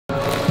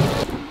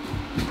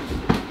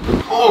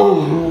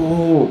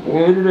Oh,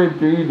 why did I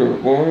do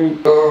that? Why?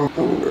 Oh, I'm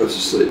gonna go to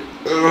sleep.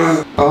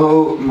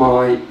 Oh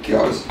my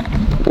god.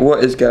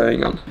 What is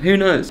going on? Who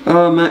knows?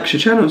 Oh, Max, your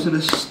channel's in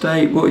a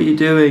state. What are you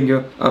doing?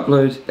 Your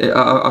uploads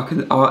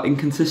are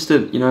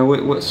inconsistent. You know,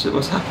 what's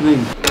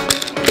happening?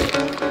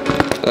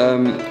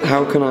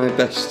 How can I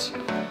best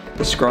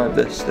describe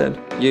this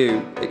then?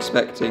 You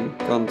expecting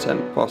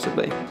content,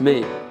 possibly.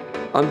 Me,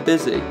 I'm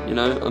busy, you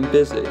know, I'm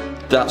busy.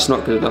 That's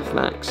not good enough,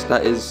 Max.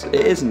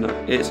 It's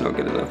not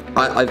good enough.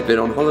 I've been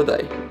on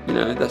holiday, you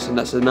know,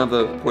 that's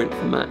another point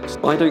for Max.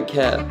 I don't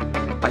care.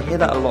 I hear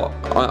that a lot.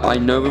 I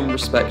know and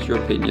respect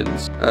your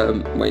opinions.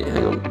 Wait,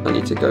 hang on, I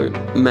need to go.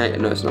 Mate,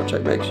 no, it's not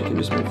check, Max, you can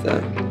just move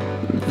there.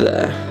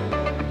 There.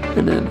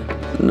 And then,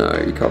 no,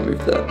 you can't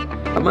move there.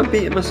 Am I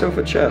beating myself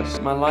at chess?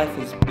 My life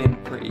has been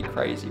pretty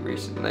crazy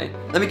recently.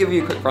 Let me give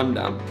you a quick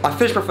rundown. I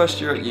finished my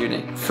first year at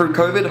uni. Through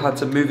COVID, I had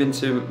to move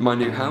into my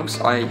new house.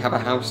 I have a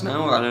house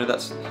now. I know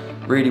that's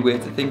really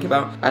weird to think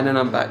about. And then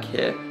I'm back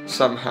here,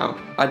 somehow.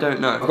 I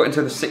don't know. I've got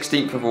until the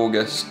 16th of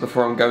August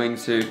before I'm going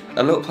to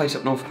a little place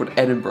up north called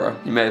Edinburgh.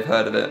 You may have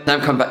heard of it. Then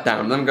I'm coming back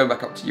down, then I'm going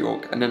back up to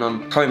York, and then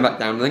I'm coming back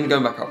down, and then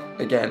going back up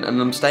again, and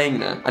I'm staying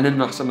there, and then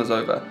my summer's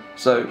over.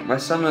 So my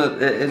summer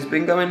has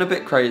been going a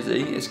bit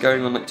crazy. It's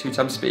going on like 2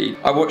 times speed.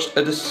 I watched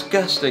a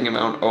disgusting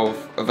amount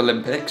of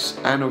Olympics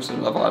and also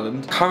Love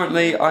Island.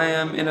 Currently, I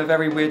am in a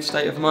very weird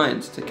state of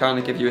mind. To kind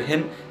of give you a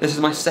hint, this is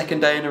my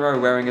 2nd day in a row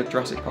wearing a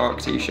Jurassic Park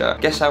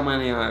t-shirt. Guess how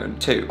many I own?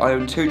 2. I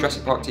own 2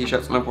 Jurassic Park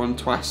t-shirts and I've worn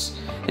twice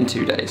in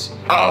 2 days.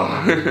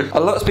 Oh! A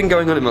lot's been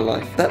going on in my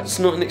life. That's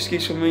not an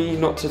excuse for me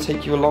not to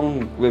take you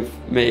along with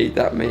me.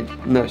 That made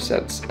no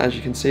sense. As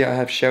you can see, I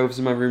have shelves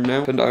in my room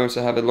now, and I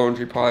also have a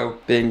laundry pile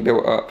being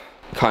built up.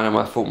 Kind of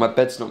my fault, my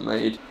bed's not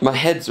made. My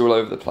head's all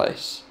over the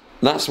place.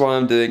 That's why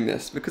I'm doing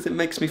this, because it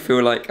makes me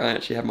feel like I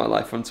actually have my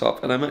life on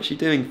top and I'm actually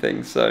doing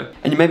things, so.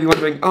 And you may be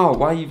wondering, oh,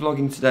 why are you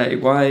vlogging today?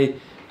 Why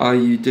are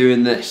you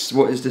doing this?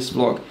 What is this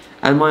vlog?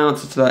 And my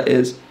answer to that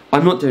is,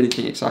 I'm not doing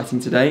anything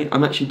exciting today.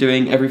 I'm actually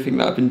doing everything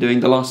that I've been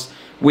doing the last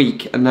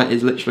week, and that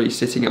is literally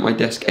sitting at my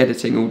desk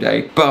editing all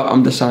day. But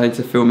I'm deciding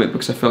to film it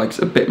because I feel like it's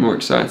a bit more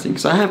exciting,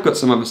 because I have got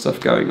some other stuff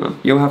going on.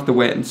 You'll have to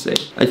wait and see.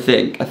 I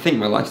think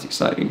my life's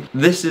exciting.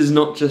 This is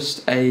not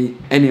just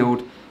any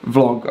old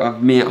vlog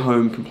of me at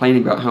home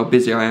complaining about how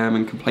busy I am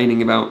and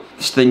complaining about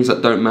things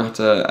that don't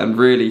matter, and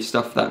really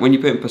stuff that, when you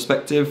put in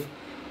perspective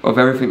of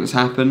everything that's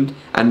happened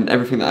and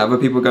everything that other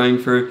people are going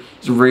through,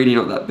 it's really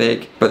not that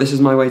big. But this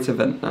is my way to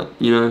vent that,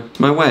 you know? It's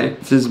my way.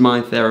 This is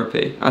my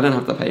therapy. I don't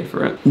have to pay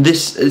for it.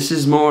 This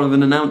is more of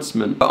an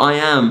announcement, but I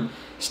am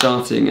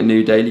starting a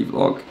new daily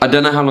vlog. I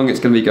don't know how long it's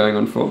going to be going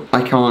on for.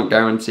 I can't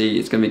guarantee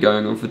it's going to be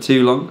going on for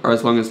too long, or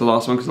as long as the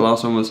last one, because the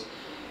last one was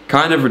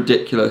kind of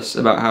ridiculous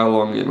about how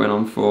long it went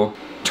on for.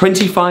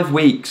 25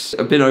 weeks.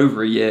 It's been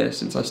over a year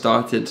since I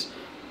started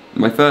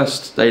my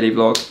first daily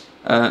vlog.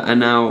 And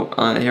now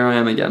here I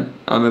am again.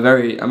 I'm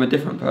a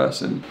different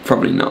person.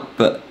 Probably not,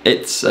 but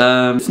it's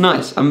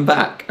nice. I'm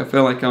back. I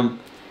feel like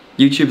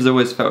YouTube's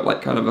always felt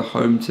like kind of a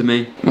home to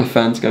me. My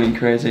fans going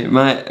crazy.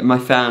 My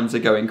fans are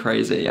going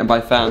crazy, and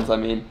by fans I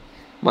mean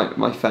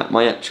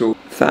my actual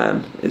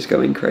fan is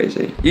going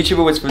crazy. YouTube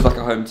always feels like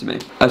a home to me.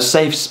 A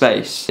safe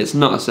space. It's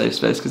not a safe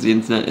space because the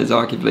internet is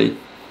arguably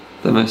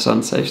the most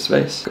unsafe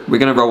space. We're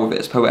gonna roll with it,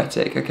 it's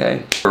poetic,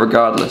 okay? But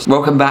regardless,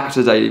 welcome back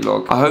to the daily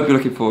vlog. I hope you're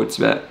looking forward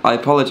to it. I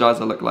apologise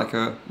I look like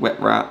a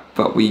wet rat,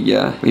 but we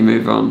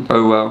move on.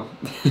 Oh well.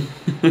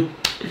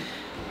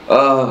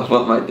 Oh,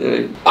 what am I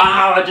doing?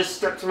 Ow, I just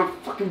stepped on my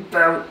fucking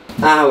belt.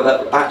 Ow,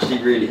 that actually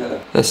really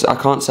hurt. I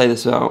can't say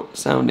this without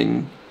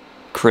sounding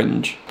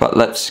cringe, but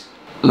let's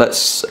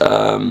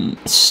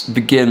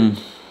begin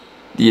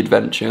the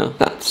adventure.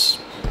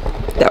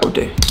 That'll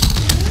do.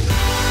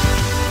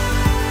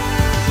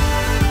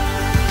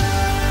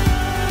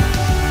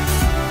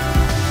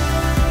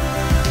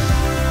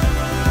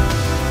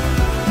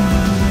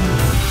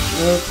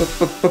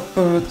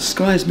 The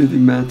sky's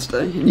moving mad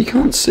today and you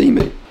can't see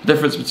me. The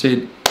difference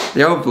between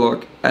the old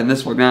vlog and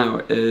this vlog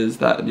now is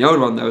that in the old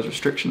one there was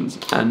restrictions,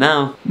 and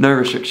now no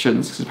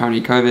restrictions because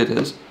apparently COVID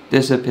has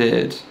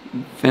disappeared.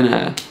 Thin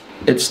air.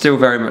 It's still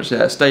very much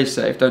there. Stay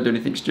safe, don't do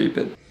anything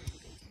stupid.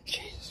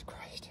 Jesus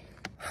Christ.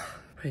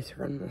 I need to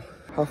run more.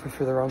 Halfway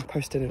through the run,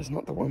 post-dinner is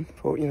not the one.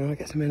 Thought, you know, I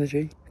get some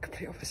energy.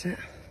 Complete opposite.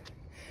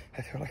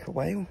 I feel like a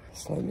whale.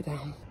 Slow me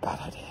down. Bad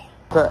idea.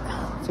 But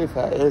to be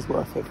fair, it is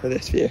worth it for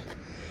this view.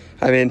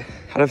 I mean,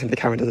 I don't think the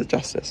camera does it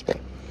justice, but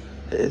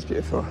it is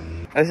beautiful.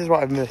 This is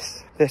what I've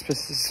missed, this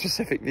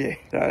specific view.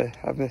 You know,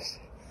 I've missed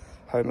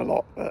home a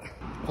lot, but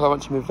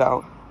once you moved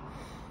out,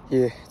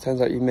 it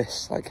turns out you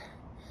miss like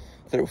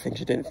little things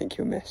you didn't think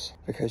you'll miss,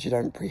 because you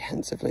don't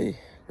prehensively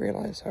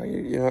realise how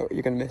you know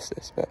you're going to miss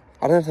this. But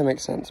I don't know if that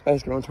makes sense.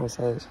 Basically what I'm trying to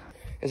say is,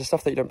 it's the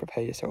stuff that you don't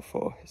prepare yourself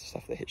for, it's the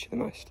stuff that hits you the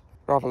most.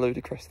 Rather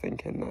ludicrous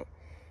thinking that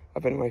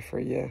I've been away for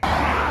a year.